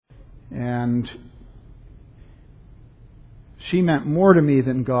And she meant more to me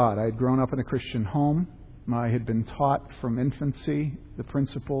than God. I had grown up in a Christian home. I had been taught from infancy the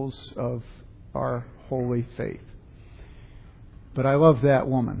principles of our holy faith. But I loved that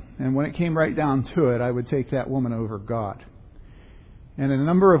woman. And when it came right down to it, I would take that woman over God. And in a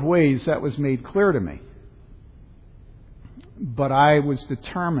number of ways, that was made clear to me. But I was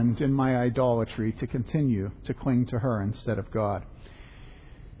determined in my idolatry to continue to cling to her instead of God.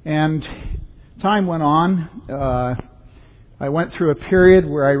 And time went on. I went through a period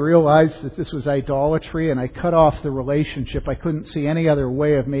where I realized that this was idolatry, and I cut off the relationship. I couldn't see any other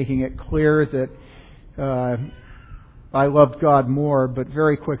way of making it clear that I loved God more, but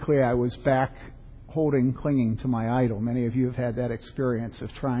very quickly I was back clinging to my idol. Many of you have had that experience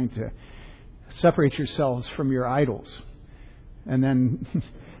of trying to separate yourselves from your idols and then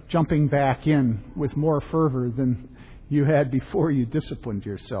jumping back in with more fervor than you had before you disciplined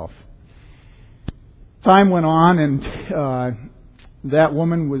yourself. Time went on, and that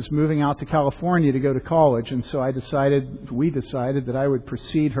woman was moving out to California to go to college, and so we decided that I would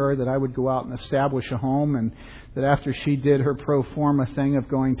precede her, that I would go out and establish a home, and that after she did her pro forma thing of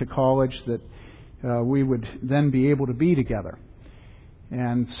going to college, that we would then be able to be together.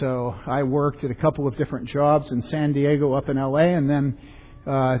 And so I worked at a couple of different jobs in San Diego, up in LA, and then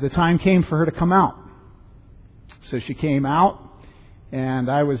the time came for her to come out. So she came out.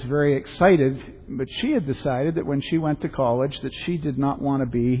 And I was very excited, but she had decided that when she went to college that she did not want to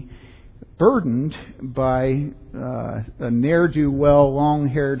be burdened by a ne'er-do-well,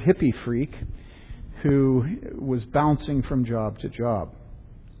 long-haired hippie freak who was bouncing from job to job.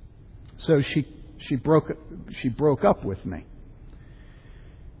 So she broke up with me.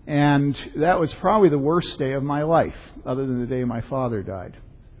 And that was probably the worst day of my life, other than the day my father died.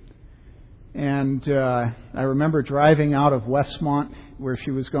 And I remember driving out of Westmont, where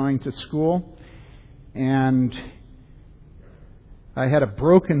she was going to school, and I had a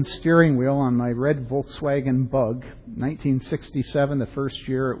broken steering wheel on my red Volkswagen Bug, 1967. The first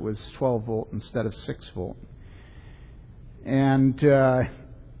year it was 12 volt instead of 6 volt. And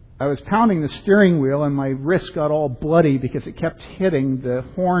I was pounding the steering wheel, and my wrist got all bloody because it kept hitting the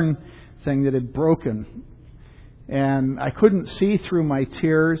horn thing that had broken. And I couldn't see through my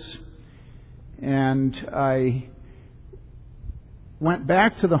tears. And I went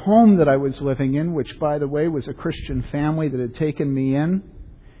back to the home that I was living in, which, by the way, was a Christian family that had taken me in.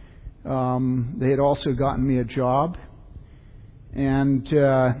 They had also gotten me a job. And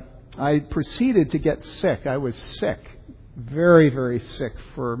I proceeded to get sick. I was sick, very, very sick,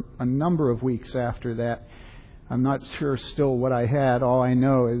 for a number of weeks after that. I'm not sure still what I had. All I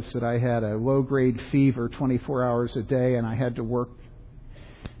know is that I had a low-grade fever 24 hours a day, and I had to work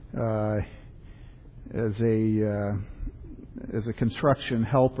as a construction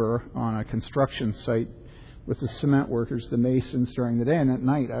helper on a construction site with the cement workers, the masons, during the day. And at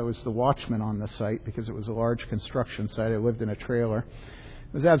night I was the watchman on the site because it was a large construction site. I lived in a trailer.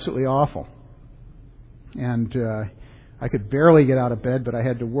 It was absolutely awful. And I could barely get out of bed, but I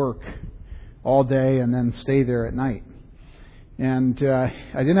had to work all day and then stay there at night. And I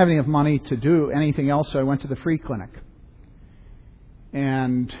didn't have enough money to do anything else, so I went to the free clinic.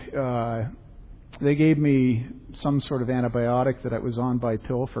 And they gave me some sort of antibiotic that I was on by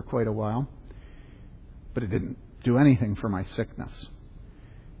pill for quite a while, but it didn't do anything for my sickness.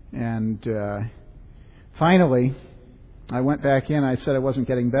 And finally, I went back in. I said I wasn't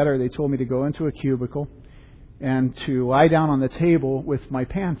getting better. They told me to go into a cubicle and to lie down on the table with my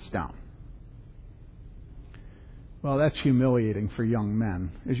pants down. Well, that's humiliating for young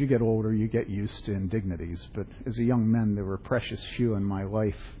men. As you get older, you get used to indignities. But as a young man, there were precious few in my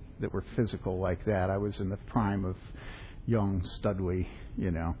life that were physical like that. I was in the prime of young Studley,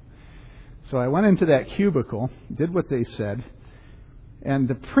 So I went into that cubicle, did what they said, and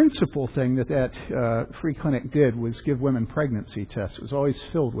the principal thing that free clinic did was give women pregnancy tests. It was always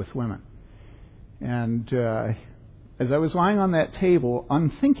filled with women. And as I was lying on that table,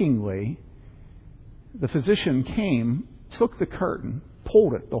 unthinkingly, the physician came, took the curtain,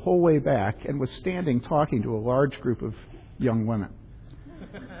 pulled it the whole way back, and was standing talking to a large group of young women.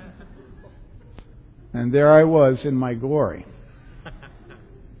 And there I was in my glory.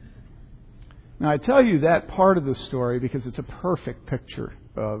 Now, I tell you that part of the story because it's a perfect picture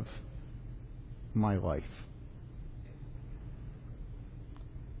of my life.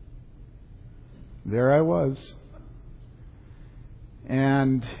 There I was.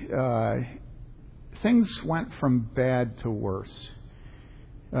 And things went from bad to worse.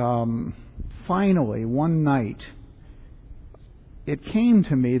 Finally, one night, it came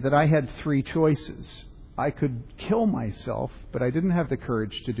to me that I had three choices. I could kill myself, but I didn't have the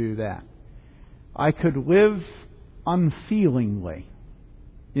courage to do that. I could live unfeelingly,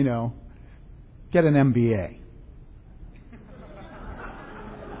 get an MBA.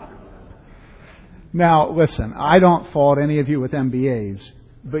 Now, listen, I don't fault any of you with MBAs,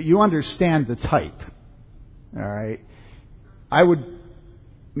 but you understand the type, all right? I would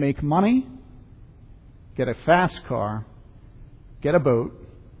make money, get a fast car, get a boat,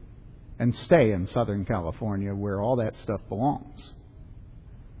 and stay in Southern California where all that stuff belongs.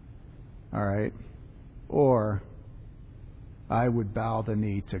 All right? Or I would bow the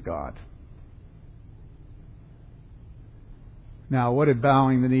knee to God. Now, what did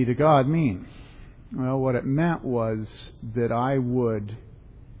bowing the knee to God mean? Well, what it meant was that I would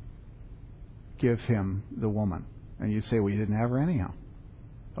give him the woman. And you say, well, you didn't have her anyhow.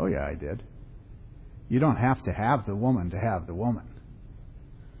 Oh, yeah, I did. You don't have to have the woman to have the woman.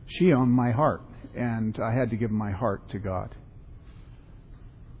 She owned my heart, and I had to give my heart to God.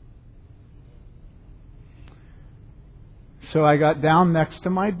 So I got down next to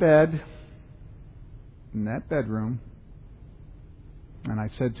my bed in that bedroom, and I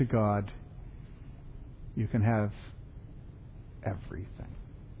said to God, you can have everything.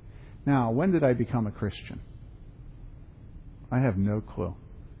 Now, when did I become a Christian? I have no clue.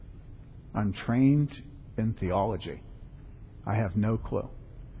 I'm trained in theology. I have no clue.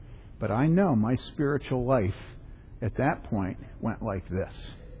 But I know my spiritual life at that point went like this.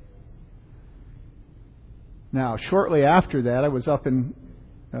 Now, shortly after that, I was up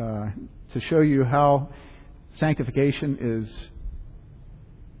to show you how sanctification is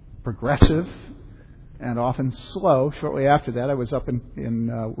progressive and often slow. Shortly after that, I was up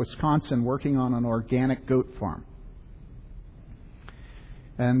in Wisconsin working on an organic goat farm.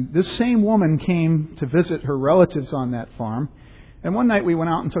 And this same woman came to visit her relatives on that farm. And one night we went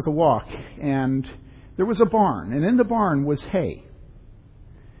out and took a walk. And there was a barn. And in the barn was hay.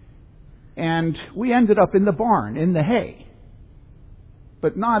 And we ended up in the barn, in the hay.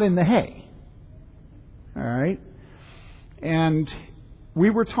 But not in the hay. All right? And we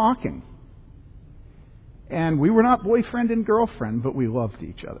were talking. And we were not boyfriend and girlfriend, but we loved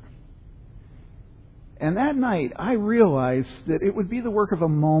each other. And that night, I realized that it would be the work of a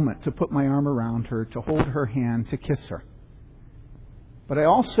moment to put my arm around her, to hold her hand, to kiss her. But I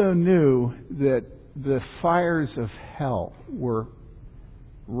also knew that the fires of hell were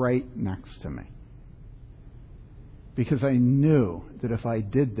right next to me. Because I knew that if I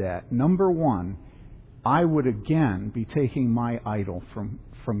did that, number one, I would again be taking my idol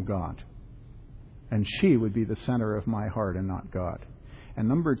from God. And she would be the center of my heart and not God. And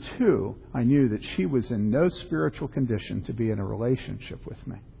number two, I knew that she was in no spiritual condition to be in a relationship with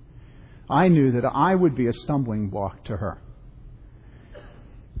me. I knew that I would be a stumbling block to her.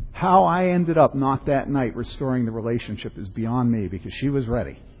 How I ended up not that night restoring the relationship is beyond me because she was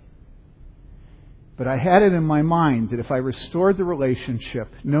ready. But I had it in my mind that if I restored the relationship,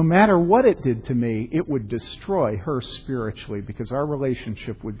 no matter what it did to me, it would destroy her spiritually because our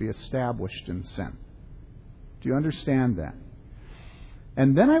relationship would be established in sin. Do you understand that?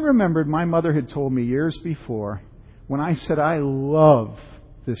 And then I remembered my mother had told me years before, when I said, I love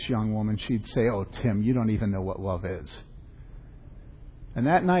this young woman, she'd say, oh, Tim, you don't even know what love is. And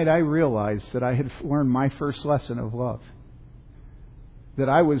that night I realized that I had learned my first lesson of love. That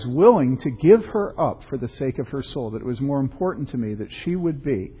I was willing to give her up for the sake of her soul. That it was more important to me that she would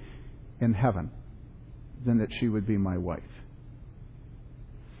be in heaven than that she would be my wife.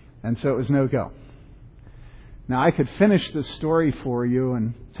 And so it was no go. Now, I could finish the story for you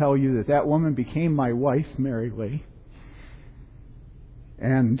and tell you that that woman became my wife, Mary Lee,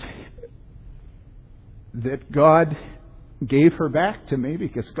 and that God gave her back to me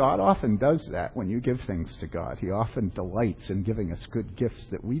because God often does that when you give things to God. He often delights in giving us good gifts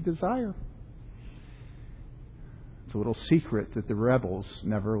that we desire. It's a little secret that the rebels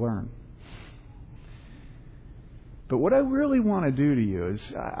never learn. But what I really want to do to you is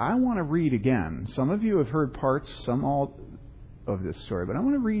I want to read again. Some of you have heard parts, some all of this story, but I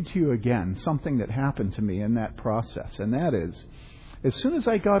want to read to you again something that happened to me in that process. And that is, as soon as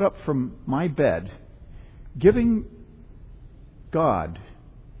I got up from my bed, giving God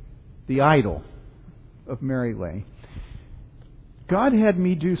the idol of Mary Lee, God had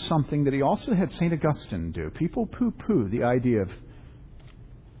me do something that He also had St. Augustine do. People poo-poo the idea of,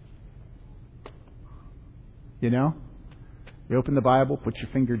 you open the Bible, put your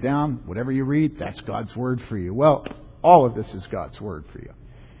finger down, whatever you read, that's God's Word for you. Well, all of this is God's Word for you.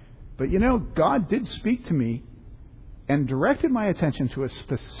 But God did speak to me and directed my attention to a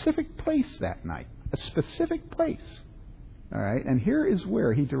specific place that night. A specific place. All right? And here is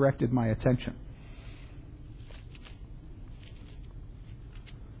where He directed my attention.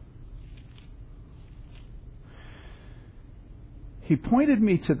 he pointed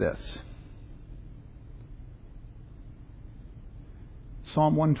me to this.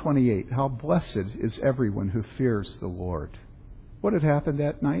 Psalm 128, how blessed is everyone who fears the Lord. What had happened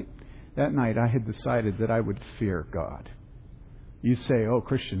that night? That night I had decided that I would fear God. You say, oh,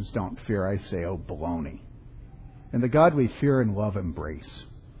 Christians don't fear. I say, oh, baloney. And the God we fear and love embrace.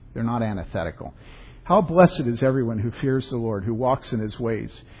 They're not antithetical. How blessed is everyone who fears the Lord, who walks in his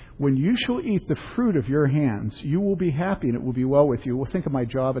ways. When you shall eat the fruit of your hands, you will be happy and it will be well with you. Well, think of my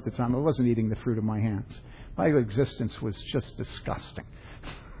job at the time. I wasn't eating the fruit of my hands. My existence was just disgusting.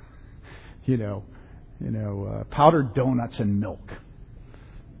 Powdered donuts and milk.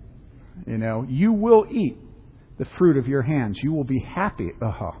 You will eat the fruit of your hands. You will be happy.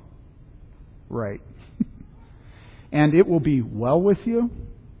 Right. And it will be well with you.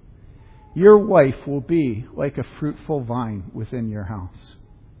 Your wife will be like a fruitful vine within your house.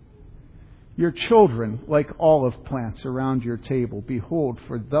 Your children like olive plants around your table. Behold,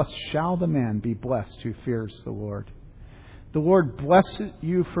 for thus shall the man be blessed who fears the Lord. The Lord bless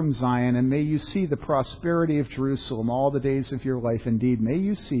you from Zion, and may you see the prosperity of Jerusalem all the days of your life. Indeed, may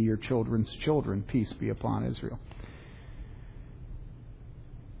you see your children's children. Peace be upon Israel.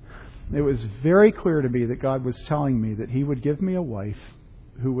 It was very clear to me that God was telling me that He would give me a wife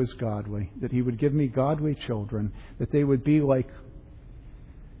who was godly, that He would give me godly children, that they would be like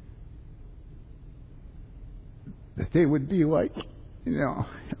a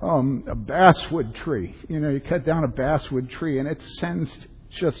basswood tree. You cut down a basswood tree and it sends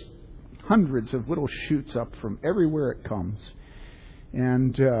just hundreds of little shoots up from everywhere it comes.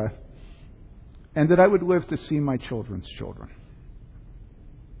 And that I would live to see my children's children.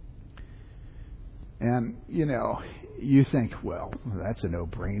 And, you think, well, that's a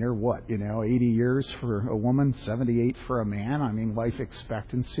no-brainer. What, 80 years for a woman, 78 for a man? I mean, life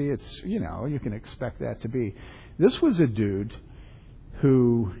expectancy, it's, you can expect that to be. This was a dude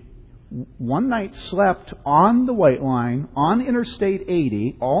who one night slept on the White Line, on Interstate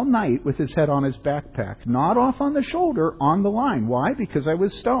 80, all night with his head on his backpack. Not off on the shoulder, on the line. Why? Because I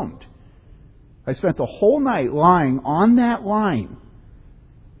was stoned. I spent the whole night lying on that line.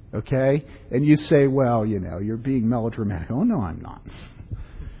 Okay? And you say, well, you're being melodramatic. Oh, no, I'm not.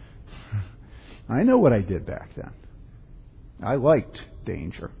 I know what I did back then. I liked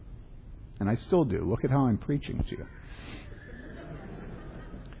danger. And I still do. Look at how I'm preaching to you.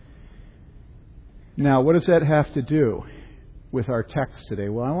 Now, what does that have to do with our text today?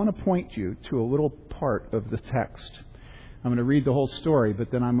 Well, I want to point you to a little part of the text. I'm going to read the whole story,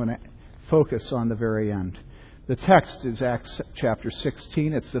 but then I'm going to focus on the very end. The text is Acts chapter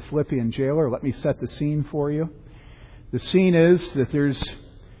 16. It's the Philippian jailer. Let me set the scene for you. The scene is that there's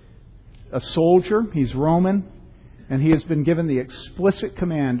a soldier. He's Roman. And he has been given the explicit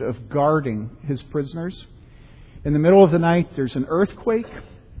command of guarding his prisoners. In the middle of the night, there's an earthquake.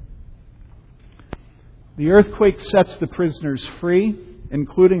 The earthquake sets the prisoners free,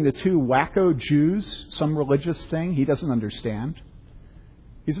 including the two wacko Jews, some religious thing he doesn't understand.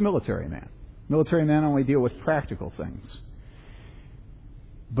 He's a military man. Military men only deal with practical things.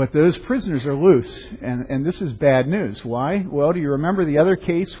 But those prisoners are loose, and this is bad news. Why? Well, do you remember the other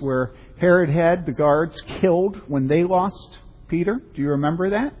case where Herod had the guards killed when they lost Peter? Do you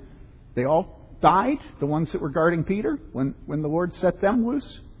remember that? They all died, the ones that were guarding Peter, when the Lord set them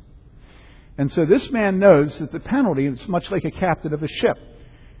loose? And so this man knows that the penalty is much like a captain of a ship.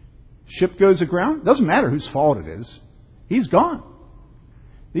 Ship goes aground, doesn't matter whose fault it is. He's gone.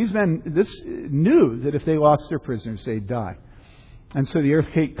 These men knew that if they lost their prisoners, they'd die. And so the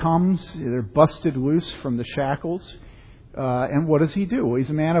earthquake comes, they're busted loose from the shackles. And what does he do? Well, he's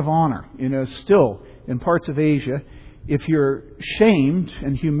a man of honor. Still, in parts of Asia, if you're shamed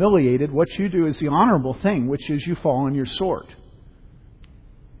and humiliated, what you do is the honorable thing, which is you fall on your sword.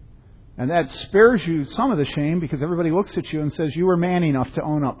 And that spares you some of the shame because everybody looks at you and says, you were man enough to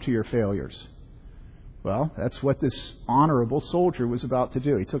own up to your failures. Well, that's what this honorable soldier was about to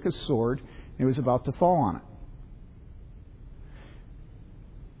do. He took his sword and he was about to fall on it.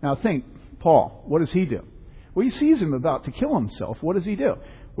 Now think, Paul, what does he do? Well, he sees him about to kill himself. What does he do?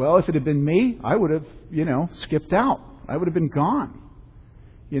 Well, if it had been me, I would have, skipped out. I would have been gone.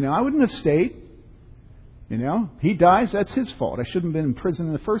 I wouldn't have stayed. He dies, that's his fault. I shouldn't have been in prison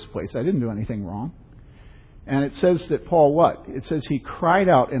in the first place. I didn't do anything wrong. And it says that Paul what? It says he cried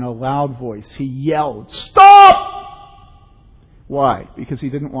out in a loud voice. He yelled, "Stop!" Why? Because he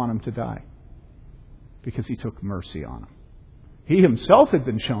didn't want him to die. Because he took mercy on him. He himself had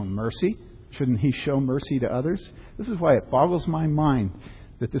been shown mercy. Shouldn't he show mercy to others? This is why it boggles my mind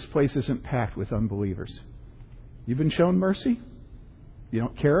that this place isn't packed with unbelievers. You've been shown mercy? You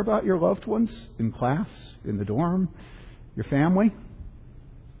don't care about your loved ones in class, in the dorm, Your family?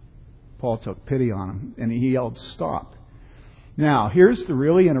 Paul took pity on him, and he yelled, "Stop." Now, here's the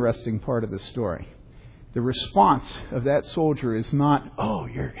really interesting part of the story. The response of that soldier is not, "Oh,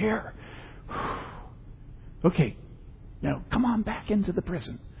 you're here. Okay, now come on back into the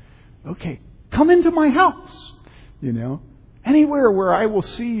prison. Okay, come into my house. Anywhere where I will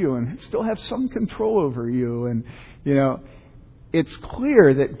see you and still have some control over you." And, it's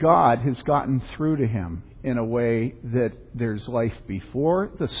clear that God has gotten through to him in a way that there's life before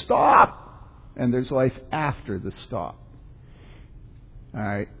the stop and there's life after the stop. All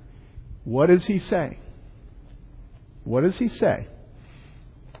right. What does he say? What does he say?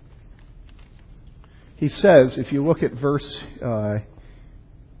 He says, if you look at verse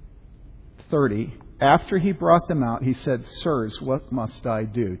 30, after he brought them out, he said, "Sirs, what must I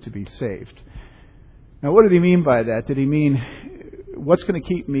do to be saved?" Now, what did he mean by that? Did he mean, what's going to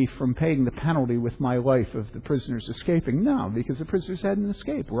keep me from paying the penalty with my life of the prisoners escaping? No, because the prisoners hadn't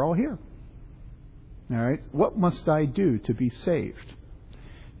escaped. We're all here. All right? What must I do to be saved?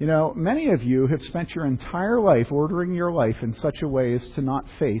 Many of you have spent your entire life ordering your life in such a way as to not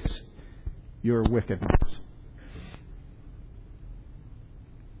face your wickedness.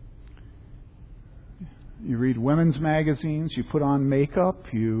 You read women's magazines, you put on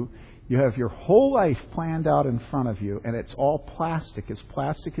makeup, you have your whole life planned out in front of you, and it's all plastic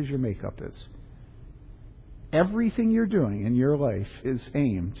as your makeup is. Everything you're doing in your life is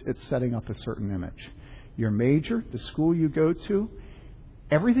aimed at setting up a certain image. Your major, the school you go to,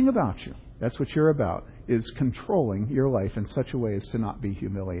 everything about you, that's what you're about, is controlling your life in such a way as to not be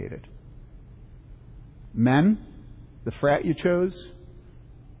humiliated. Men, the frat you chose,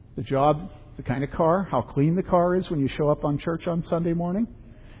 the job, the kind of car, how clean the car is when you show up on church on Sunday morning.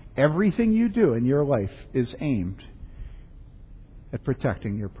 Everything you do in your life is aimed at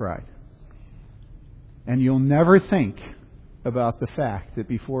protecting your pride. And you'll never think about the fact that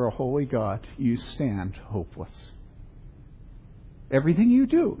before a holy God, you stand hopeless. Everything you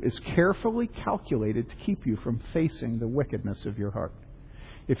do is carefully calculated to keep you from facing the wickedness of your heart.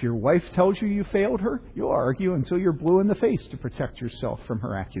 If your wife tells you you failed her, you'll argue until you're blue in the face to protect yourself from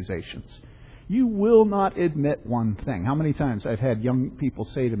her accusations. You will not admit one thing. How many times I've had young people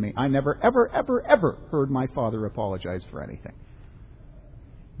say to me, "I never, ever, ever, ever heard my father apologize for anything."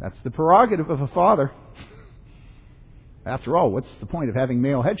 That's the prerogative of a father. After all, what's the point of having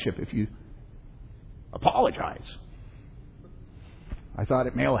male headship if you apologize? I thought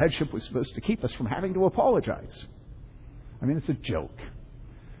that male headship was supposed to keep us from having to apologize. I mean, it's a joke,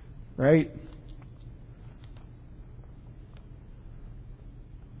 right?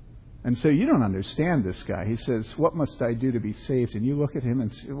 And so you don't understand this guy. He says, "What must I do to be saved?" And you look at him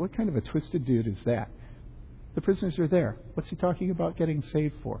and say, what kind of a twisted dude is that? The prisoners are there. What's he talking about getting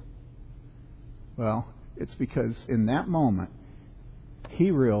saved for? Well, it's because in that moment,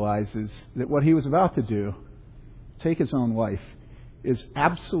 he realizes that what he was about to do, take his own life, is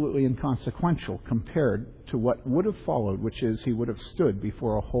absolutely inconsequential compared to what would have followed, which is he would have stood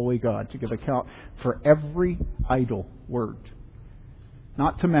before a holy God to give account for every idle word.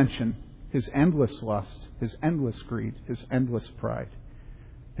 Not to mention his endless lust, his endless greed, his endless pride,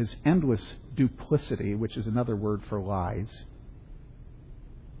 his endless duplicity, which is another word for lies.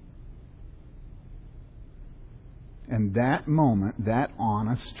 And that moment, that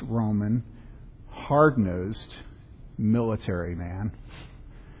honest Roman, hard-nosed military man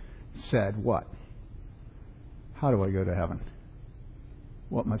said, "What? How do I go to heaven?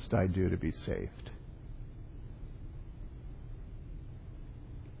 What must I do to be saved?"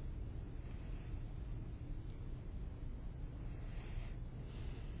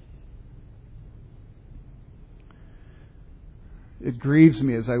 It grieves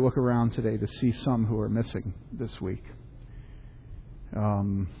me as I look around today to see some who are missing this week.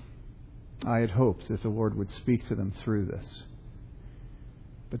 I had hoped that the Lord would speak to them through this.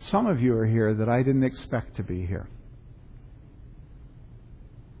 But some of you are here that I didn't expect to be here.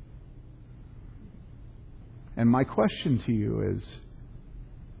 And my question to you is,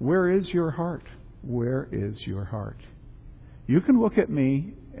 where is your heart? Where is your heart? You can look at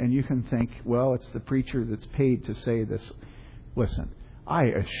me and you can think, well, it's the preacher that's paid to say this. Listen, I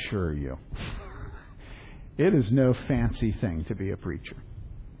assure you, it is no fancy thing to be a preacher.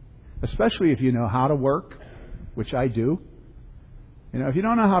 Especially if you know how to work, which I do. If you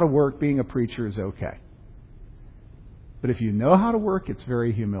don't know how to work, being a preacher is okay. But if you know how to work, it's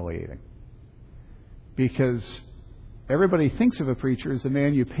very humiliating. Because everybody thinks of a preacher as the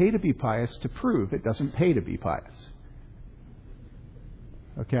man you pay to be pious to prove it doesn't pay to be pious.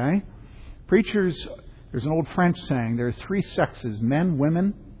 Okay? Preachers, there's an old French saying, there are three sexes, men,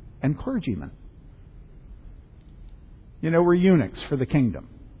 women, and clergymen. We're eunuchs for the kingdom.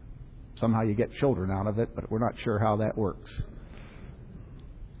 Somehow you get children out of it, but we're not sure how that works.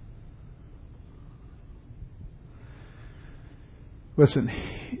 Listen,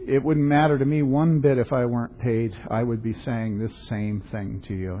 it wouldn't matter to me one bit if I weren't paid. I would be saying this same thing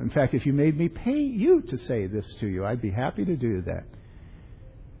to you. In fact, if you made me pay you to say this to you, I'd be happy to do that.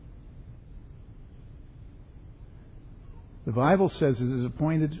 The Bible says it is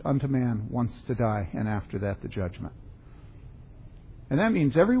appointed unto man once to die, and after that the judgment. And that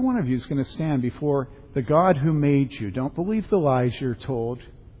means every one of you is going to stand before the God who made you. Don't believe the lies you're told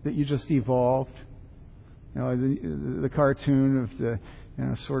that you just evolved. The cartoon of the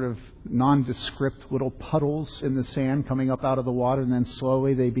sort of nondescript little puddles in the sand coming up out of the water, and then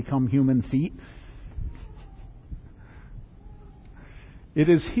slowly they become human feet. It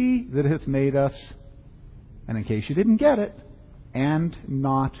is He that hath made us, and in case you didn't get it, and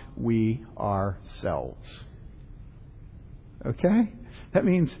not we ourselves. Okay? That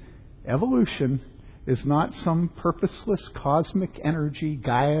means evolution is not some purposeless cosmic energy,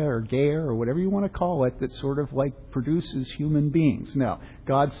 Gaia or Gaia or whatever you want to call it, that sort of like produces human beings. No,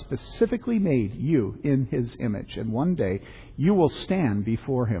 God specifically made you in His image. And one day you will stand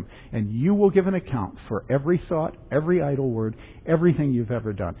before Him and you will give an account for every thought, every idle word, everything you've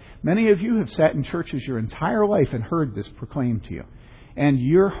ever done. Many of you have sat in churches your entire life and heard this proclaimed to you. And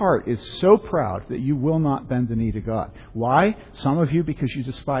your heart is so proud that you will not bend the knee to God. Why? Some of you because you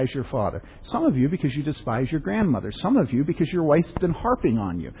despise your father. Some of you because you despise your grandmother. Some of you because your wife's been harping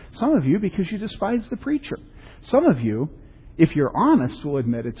on you. Some of you because you despise the preacher. Some of you, if you're honest, will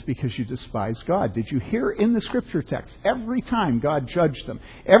admit it's because you despise God. Did you hear in the Scripture text, every time God judged them,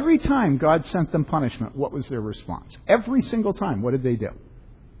 every time God sent them punishment, what was their response? Every single time, what did they do?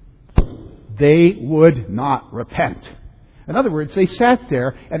 They would not repent. In other words, they sat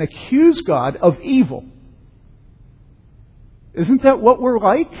there and accused God of evil. Isn't that what we're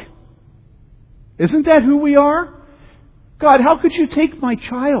like? Isn't that who we are? God, how could you take my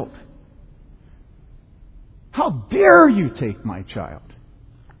child? How dare you take my child?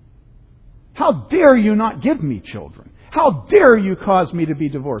 How dare you not give me children? How dare you cause me to be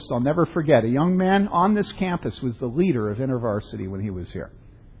divorced? I'll never forget, a young man on this campus was the leader of InterVarsity when he was here.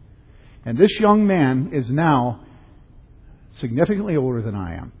 And this young man is now significantly older than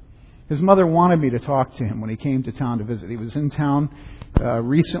I am. His mother wanted me to talk to him when he came to town to visit. He was in town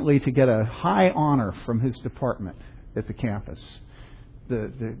recently to get a high honor from his department at the campus.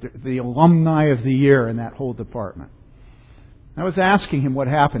 The alumni of the year in that whole department. I was asking him what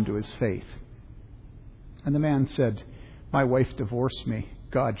happened to his faith. And the man said, "My wife divorced me.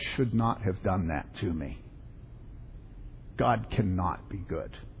 God should not have done that to me. God cannot be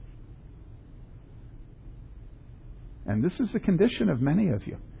good." And this is the condition of many of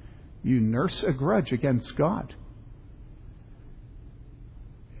you. You nurse a grudge against God.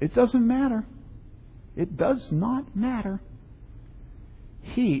 It doesn't matter. It does not matter.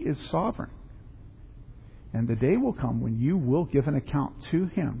 He is sovereign. And the day will come when you will give an account to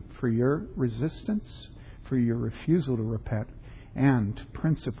Him for your resistance, for your refusal to repent, and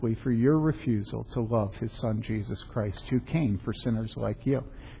principally for your refusal to love His Son Jesus Christ, who came for sinners like you.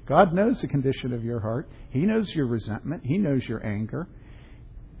 God knows the condition of your heart. He knows your resentment. He knows your anger.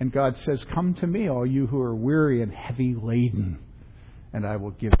 And God says, "Come to me, all you who are weary and heavy laden, and I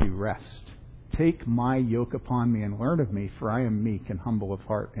will give you rest. Take my yoke upon me and learn of me, for I am meek and humble of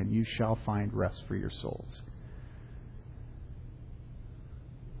heart, and you shall find rest for your souls."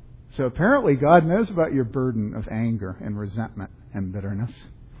 So apparently God knows about your burden of anger and resentment and bitterness.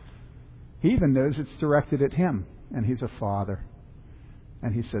 He even knows it's directed at Him, and He's a Father.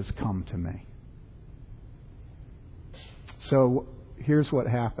 And He says, "Come to me." So here's what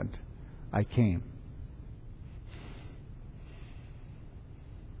happened. I came.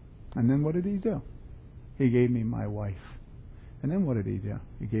 And then what did He do? He gave me my wife. And then what did He do?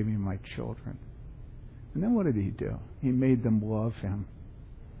 He gave me my children. And then what did He do? He made them love Him.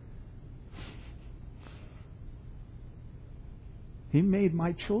 He made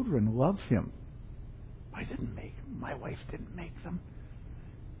my children love Him. My wife didn't make them.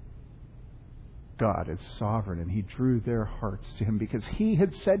 God is sovereign, and He drew their hearts to Him because He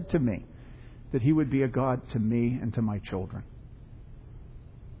had said to me that He would be a God to me and to my children.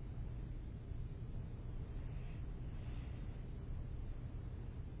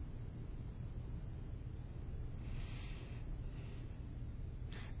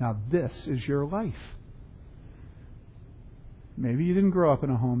 Now this is your life. Maybe you didn't grow up in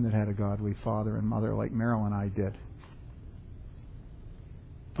a home that had a godly father and mother like Meryl and I did.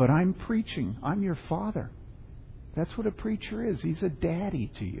 But I'm preaching. I'm your father. That's what a preacher is. He's a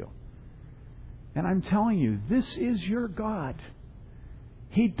daddy to you. And I'm telling you, this is your God.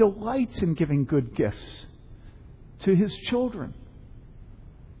 He delights in giving good gifts to His children.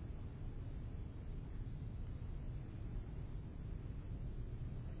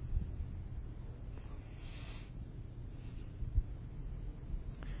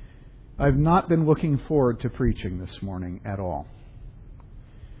 I've not been looking forward to preaching this morning at all.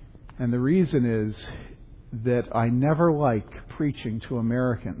 And the reason is that I never like preaching to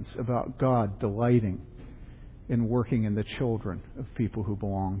Americans about God delighting in working in the children of people who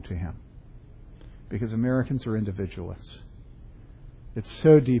belong to Him. Because Americans are individualists. It's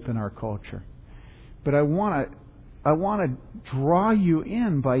so deep in our culture. But I want to draw you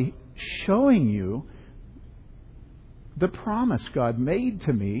in by showing you the promise God made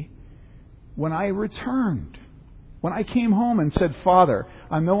to me when I returned. When I came home and said, Father,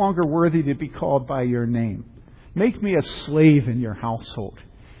 I'm no longer worthy to be called by your name. Make me a slave in your household.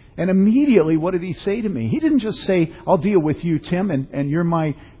 And immediately, what did He say to me? He didn't just say, I'll deal with you, Tim, and you're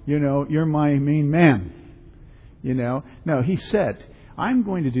my main man. No, He said, I'm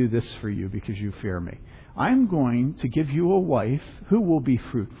going to do this for you because you fear me. I'm going to give you a wife who will be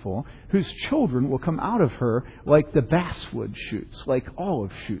fruitful, whose children will come out of her like the basswood shoots, like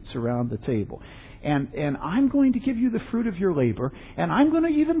olive shoots around the table. And I'm going to give you the fruit of your labor, and I'm going to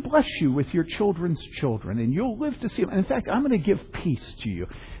even bless you with your children's children, and you'll live to see them. And in fact, I'm going to give peace to you.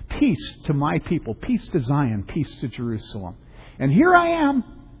 Peace to my people. Peace to Zion. Peace to Jerusalem. And here I am.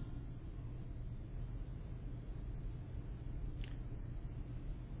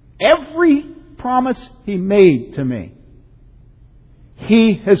 Every promise He made to me,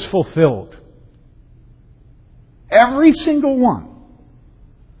 He has fulfilled. Every single one.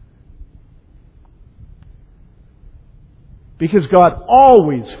 Because God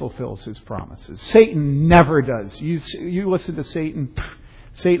always fulfills His promises. Satan never does. You listen to Satan,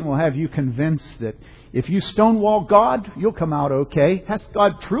 Satan will have you convinced that if you stonewall God, you'll come out okay. Has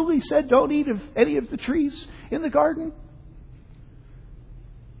God truly said don't eat of any of the trees in the garden?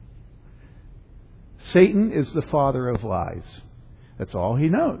 Satan is the father of lies. That's all he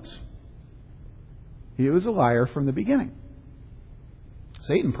knows. He was a liar from the beginning.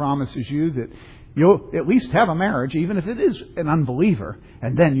 Satan promises you that you'll at least have a marriage, even if it is an unbeliever,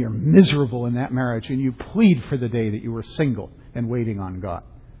 and then you're miserable in that marriage and you plead for the day that you were single and waiting on God.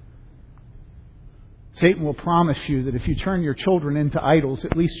 Satan will promise you that if you turn your children into idols,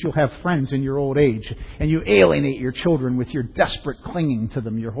 at least you'll have friends in your old age, and you alienate your children with your desperate clinging to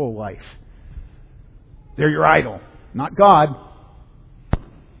them your whole life. They're your idol, not God.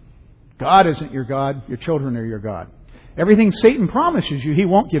 God isn't your God. Your children are your God. Everything Satan promises you, he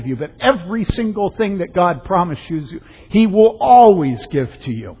won't give you. But every single thing that God promises you, He will always give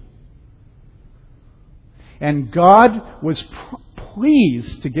to you. And God was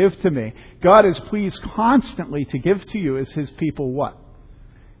pleased to give to me. God is pleased constantly to give to you as His people what?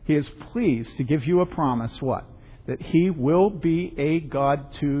 He is pleased to give you a promise what? That He will be a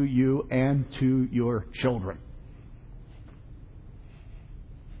God to you and to your children.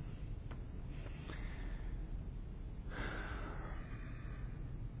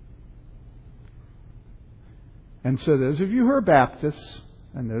 And so those of you who are Baptists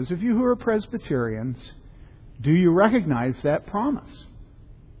and those of you who are Presbyterians, do you recognize that promise?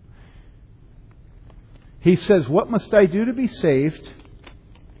 He says, what must I do to be saved?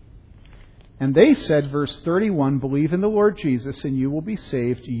 And they said, verse 31, believe in the Lord Jesus and you will be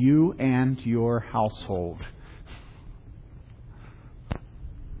saved, you and your household.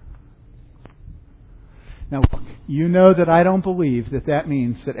 Now, you know that I don't believe that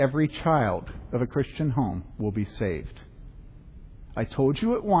means that every child of a Christian home will be saved. I told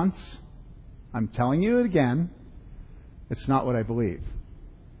you it once. I'm telling you it again. It's not what I believe.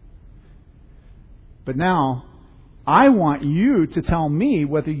 But now, I want you to tell me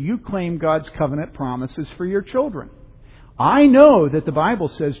whether you claim God's covenant promises for your children. I know that the Bible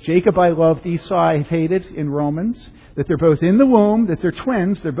says, Jacob I loved, Esau I hated in Romans, that they're both in the womb, that they're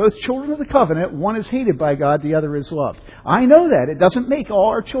twins, they're both children of the covenant. One is hated by God, the other is loved. I know that. It doesn't make all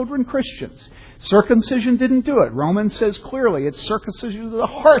our children Christians. Circumcision didn't do it. Romans says clearly it's circumcision of the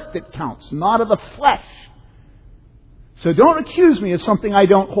heart that counts, not of the flesh. So don't accuse me of something I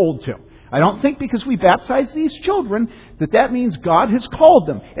don't hold to. I don't think because we baptize these children that means God has called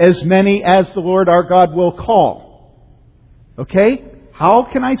them. As many as the Lord our God will call. Okay? How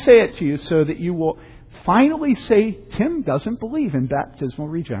can I say it to you so that you will finally say, Tim doesn't believe in baptismal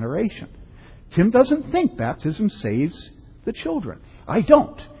regeneration. Tim doesn't think baptism saves the children. I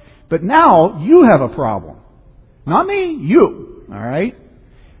don't. But now you have a problem. Not me, you. All right?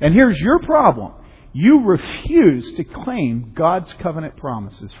 And here's your problem. You refuse to claim God's covenant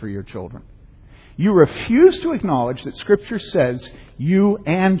promises for your children. You refuse to acknowledge that Scripture says you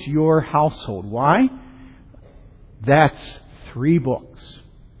and your household. Why? That's 3 books.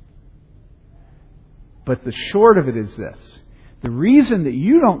 But the short of it is this. The reason that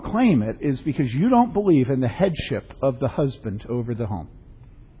you don't claim it is because you don't believe in the headship of the husband over the home.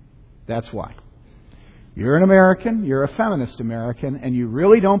 That's why. You're an American, you're a feminist American, and you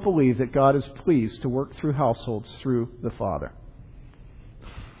really don't believe that God is pleased to work through households through the father.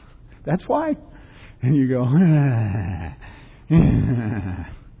 That's why. And you go,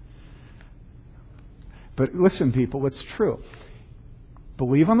 But listen, people, it's true.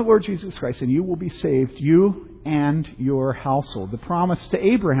 Believe on the Lord Jesus Christ and you will be saved, you and your household. The promise to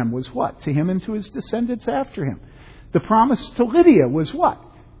Abraham was what? To him and to his descendants after him. The promise to Lydia was what?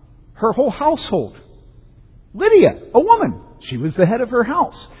 Her whole household. Lydia, a woman. She was the head of her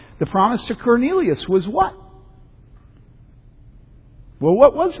house. The promise to Cornelius was what? Well,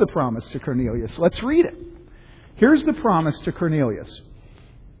 what was the promise to Cornelius? Let's read it. Here's the promise to Cornelius.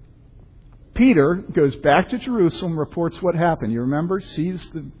 Peter goes back to Jerusalem, reports what happened. You remember? Sees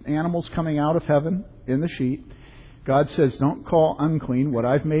the animals coming out of heaven in the sheet. God says, don't call unclean what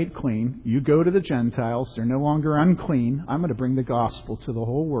I've made clean. You go to the Gentiles. They're no longer unclean. I'm going to bring the gospel to the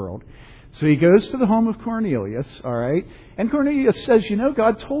whole world. So he goes to the home of Cornelius, all right? And Cornelius says,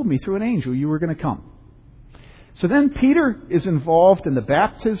 God told me through an angel you were going to come. So then Peter is involved in the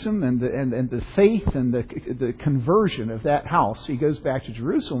baptism and the faith and the conversion of that house. He goes back to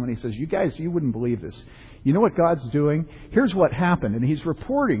Jerusalem and he says, you guys, you wouldn't believe this. You know what God's doing? Here's what happened. And he's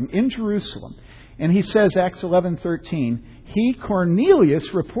reporting in Jerusalem. And he says, Acts 11:13, he,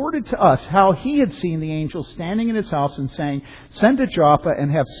 Cornelius, reported to us how he had seen the angel standing in his house and saying, send to Joppa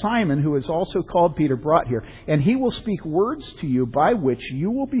and have Simon, who is also called Peter, brought here. And he will speak words to you by which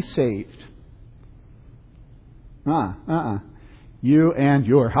you will be saved. You and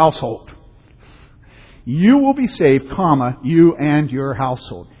your household. You will be saved, you and your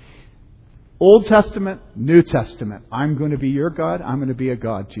household. Old Testament, New Testament. I'm going to be your God. I'm going to be a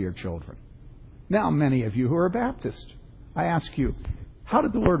God to your children. Now, many of you who are Baptist, I ask you, how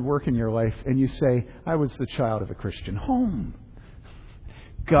did the Lord work in your life? And you say, I was the child of a Christian home.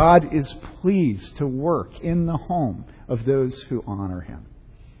 God is pleased to work in the home of those who honor Him.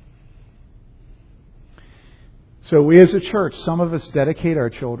 So we as a church, some of us dedicate our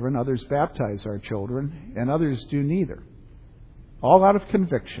children, others baptize our children, and others do neither. All out of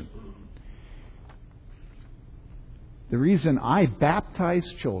conviction. The reason I baptize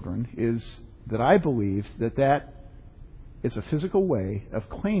children is that I believe that is a physical way of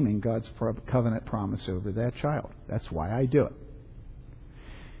claiming God's covenant promise over that child. That's why I do it.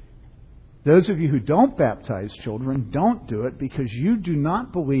 Those of you who don't baptize children don't do it because you do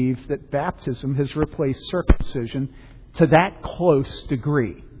not believe that baptism has replaced circumcision to that close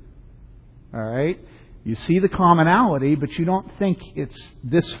degree. All right? You see the commonality, but you don't think it's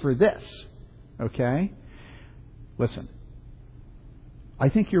this for this. Okay? Listen. I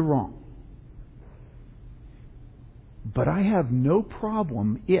think you're wrong. But I have no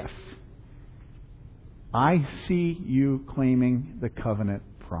problem if I see you claiming the covenant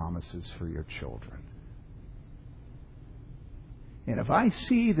promises for your children. And if I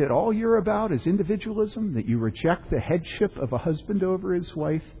see that all you're about is individualism, that you reject the headship of a husband over his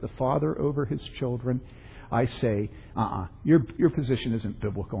wife, the father over his children, I say, your position isn't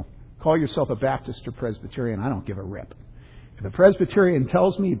biblical. Call yourself a Baptist or Presbyterian, I don't give a rip. If a Presbyterian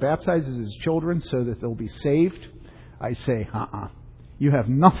tells me he baptizes his children so that they'll be saved, I say, you have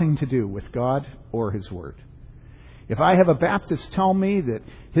nothing to do with God or His Word. If I have a Baptist tell me that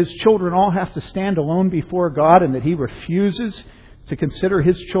his children all have to stand alone before God and that he refuses to consider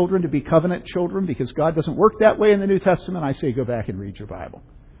his children to be covenant children because God doesn't work that way in the New Testament, I say go back and read your Bible.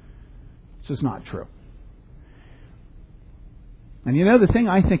 This is not true. And the thing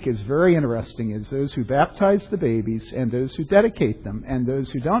I think is very interesting is those who baptize the babies and those who dedicate them and those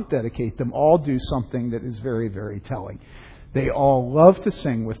who don't dedicate them all do something that is very, very telling. They all love to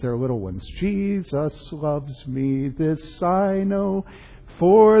sing with their little ones. Jesus loves me, this I know,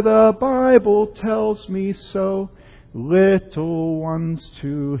 for the Bible tells me so. Little ones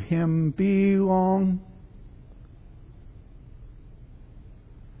to Him belong.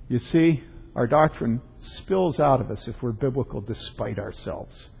 You see, our doctrine spills out of us if we're biblical despite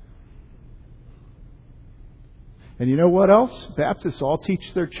ourselves. And you know what else? Baptists all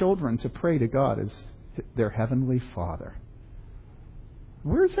teach their children to pray to God as their Heavenly Father.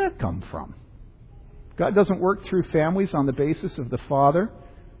 Where does that come from? God doesn't work through families on the basis of the Father.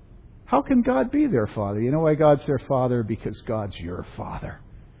 How can God be their Father? You know why God's their Father? Because God's your Father.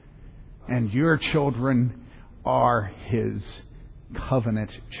 And your children are His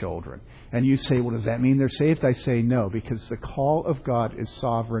covenant children. And you say, well, does that mean they're saved? I say no, because the call of God is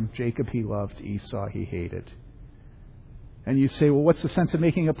sovereign. Jacob he loved, Esau he hated. And you say, well, what's the sense of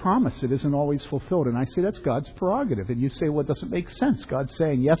making a promise that isn't always fulfilled? And I say, that's God's prerogative. And you say, well, it doesn't make sense. God's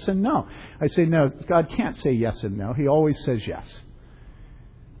saying yes and no. I say, no, God can't say yes and no. He always says yes.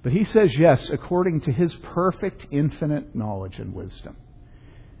 But He says yes according to His perfect, infinite knowledge and wisdom.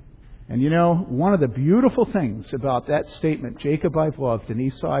 And you know, one of the beautiful things about that statement, Jacob I've loved and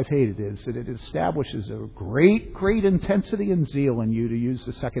Esau I've hated, is that it establishes a great, great intensity and zeal in you to use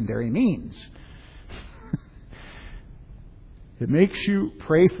the secondary means. It makes you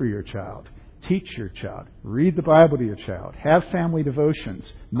pray for your child, teach your child, read the Bible to your child, have family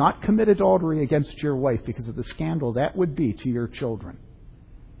devotions, not commit adultery against your wife because of the scandal that would be to your children.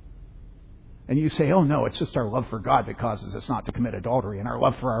 And you say, oh no, it's just our love for God that causes us not to commit adultery and our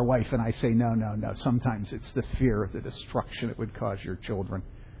love for our wife. And I say, no. Sometimes it's the fear of the destruction it would cause your children.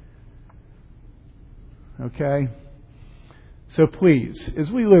 Okay? So please,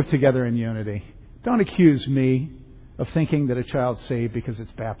 as we live together in unity, don't accuse me of thinking that a child's saved because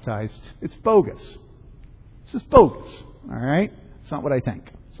it's baptized. It's bogus. It's just bogus. All right? It's not what I think.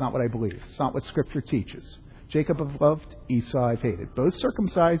 It's not what I believe. It's not what Scripture teaches. Jacob I've loved, Esau I've hated. Both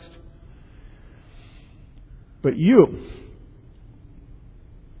circumcised. But you,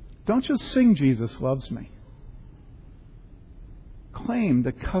 don't just sing Jesus loves me. Claim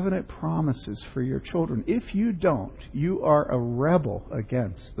the covenant promises for your children. If you don't, you are a rebel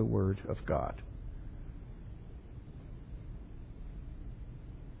against the Word of God.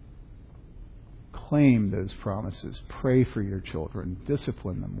 Claim those promises. Pray for your children.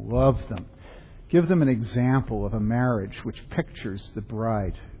 Discipline them. Love them. Give them an example of a marriage which pictures the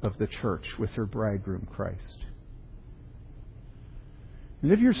bride of the church with her bridegroom Christ.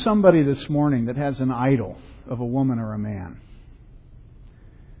 And if you're somebody this morning that has an idol of a woman or a man,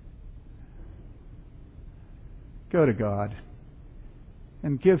 go to God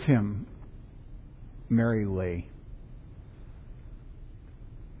and give Him Mary Lee.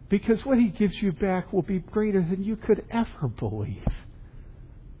 Because what He gives you back will be greater than you could ever believe.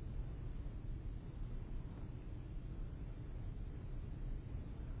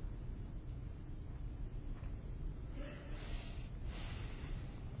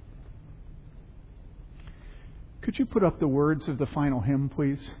 Could you put up the words of the final hymn,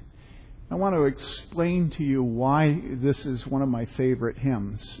 please? I want to explain to you why this is one of my favorite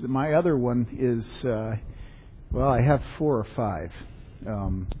hymns. My other one is, I have 4 or 5.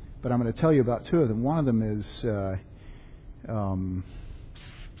 But I'm going to tell you about 2 of them. One of them is O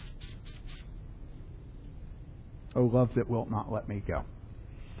Love That Wilt Not Let Me Go.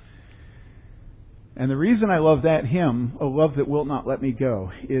 And the reason I love that hymn, O Love That Wilt Not Let Me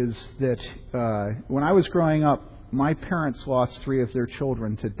Go, is that when I was growing up, my parents lost 3 of their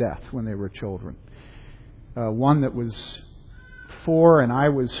children to death when they were children. One that was 4 and I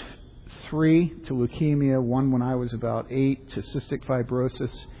was 3 to leukemia, one when I was about 8 to cystic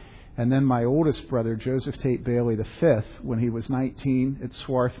fibrosis, and then my oldest brother, Joseph Tate Bailey V, when he was 19 at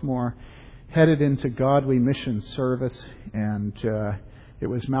Swarthmore, headed into godly mission service, and it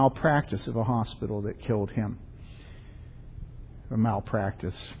was malpractice of a hospital that killed him. A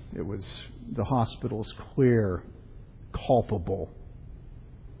malpractice. It was the hospital's clear, culpable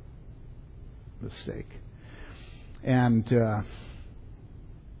mistake. And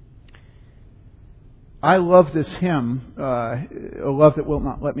I love this hymn, O Love That Wilt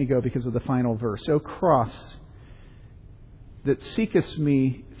Not Let Me Go, because of the final verse. O cross that seekest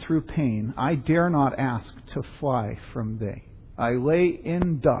me through pain, I dare not ask to fly from Thee. I lay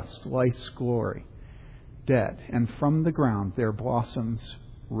in dust life's glory, dead, and from the ground there blossoms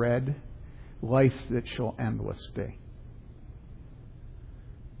red life that shall endless be.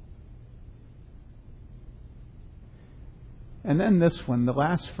 And then this one, the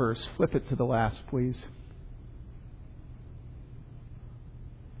last verse, flip it to the last, please.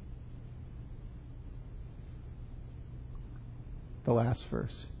 The last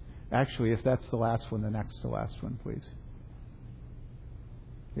verse. Actually, if that's the last one, the next to last one, please.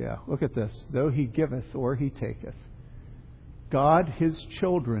 Yeah, look at this. Though He giveth or He taketh, God His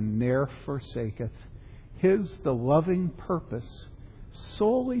children ne'er forsaketh. His the loving purpose,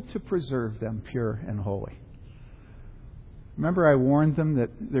 solely to preserve them pure and holy. Remember I warned them that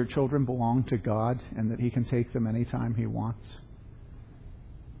their children belong to God and that He can take them anytime He wants?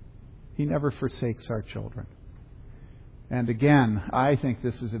 He never forsakes our children. And again, I think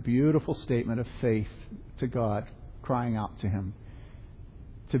this is a beautiful statement of faith to God, crying out to Him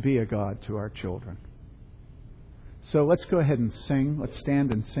to be a God to our children. So let's go ahead and sing. Let's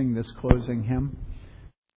stand and sing this closing hymn.